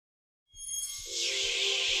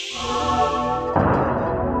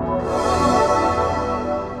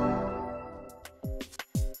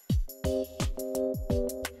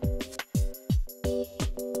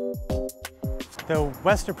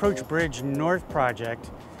West Approach Bridge North project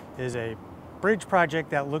is a bridge project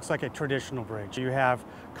that looks like a traditional bridge. You have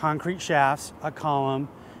concrete shafts, a column,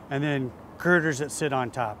 and then girders that sit on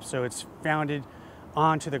top. So it's founded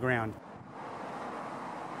onto the ground.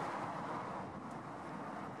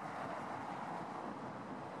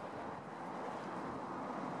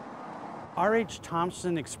 R.H.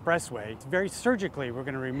 Thompson Expressway, very surgically, we're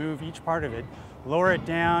going to remove each part of it, lower it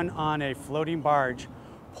down on a floating barge,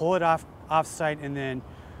 pull it off-site, and then,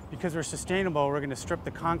 because we're sustainable, we're going to strip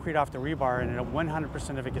the concrete off the rebar, and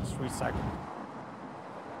 100% of it gets recycled.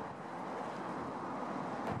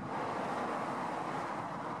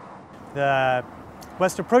 The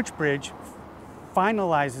West Approach Bridge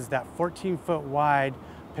finalizes that 14-foot wide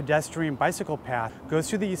pedestrian bicycle path, goes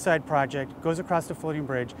through the East Side project, goes across the floating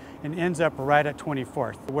bridge, and ends up right at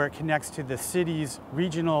 24th, where it connects to the city's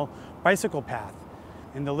regional bicycle path.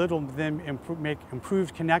 And the little then make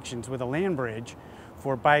improved connections with a land bridge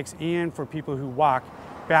for bikes and for people who walk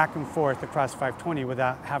back and forth across 520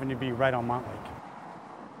 without having to be right on Montlake.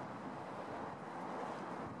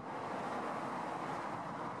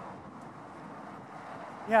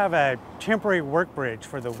 We have a temporary work bridge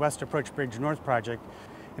for the West Approach Bridge North project,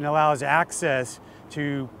 and allows access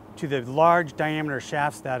to the large diameter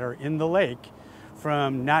shafts that are in the lake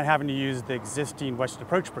from not having to use the existing West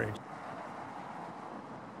Approach Bridge.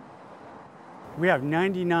 We have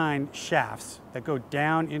 99 shafts that go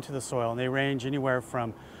down into the soil, and they range anywhere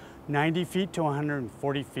from 90 feet to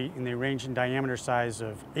 140 feet, and they range in diameter size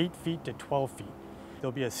of 8 feet to 12 feet.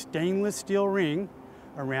 There'll be a stainless steel ring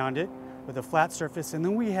around it with a flat surface, and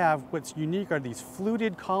then we have what's unique are these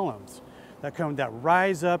fluted columns that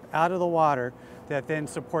rise up out of the water that then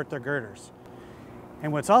support the girders.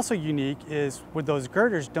 And what's also unique is with those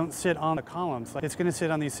girders don't sit on the columns. It's going to sit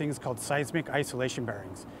on these things called seismic isolation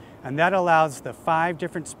bearings. And that allows the 5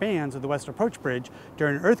 different spans of the West Approach Bridge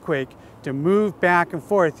during an earthquake to move back and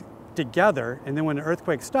forth together. And then when the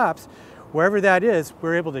earthquake stops, wherever that is,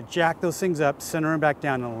 we're able to jack those things up, center them back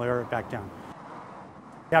down, and lower it back down.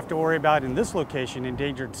 You have to worry about, in this location,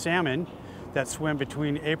 endangered salmon that swim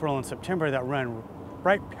between April and September that run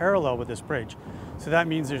right parallel with this bridge. So that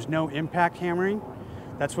means there's no impact hammering.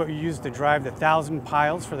 That's what we use to drive the 1,000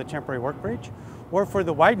 piles for the temporary work bridge, or for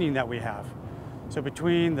the widening that we have. So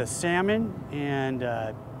between the salmon and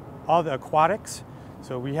all the aquatics,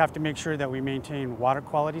 so we have to make sure that we maintain water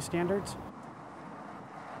quality standards.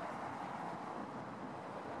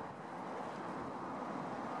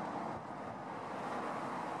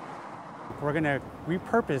 We're going to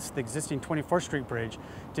repurpose the existing 24th Street Bridge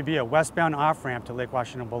to be a westbound off-ramp to Lake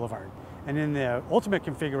Washington Boulevard. And in the ultimate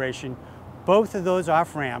configuration, both of those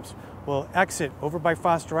off-ramps will exit over by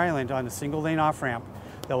Foster Island on a single-lane off-ramp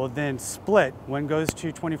that will then split. One goes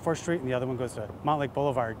to 24th Street and the other one goes to Montlake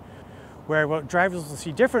Boulevard, where what drivers will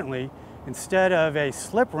see differently, instead of a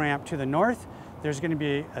slip ramp to the north, there's going to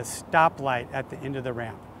be a stoplight at the end of the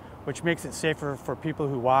ramp, which makes it safer for people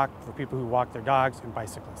who walk their dogs, and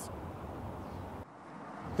bicyclists.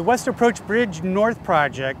 The West Approach Bridge North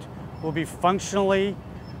project will be functionally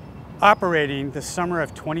operating the summer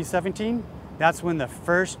of 2017. That's when the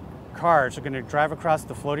first cars are going to drive across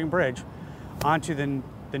the floating bridge onto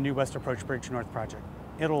the new West Approach Bridge North project.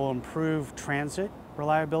 It'll improve transit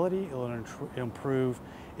reliability, it'll improve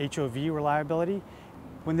HOV reliability.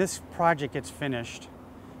 When this project gets finished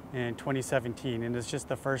in 2017, and it's just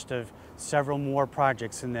the first of several more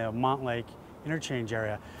projects in the Montlake interchange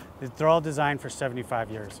area, they're all designed for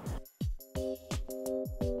 75 years.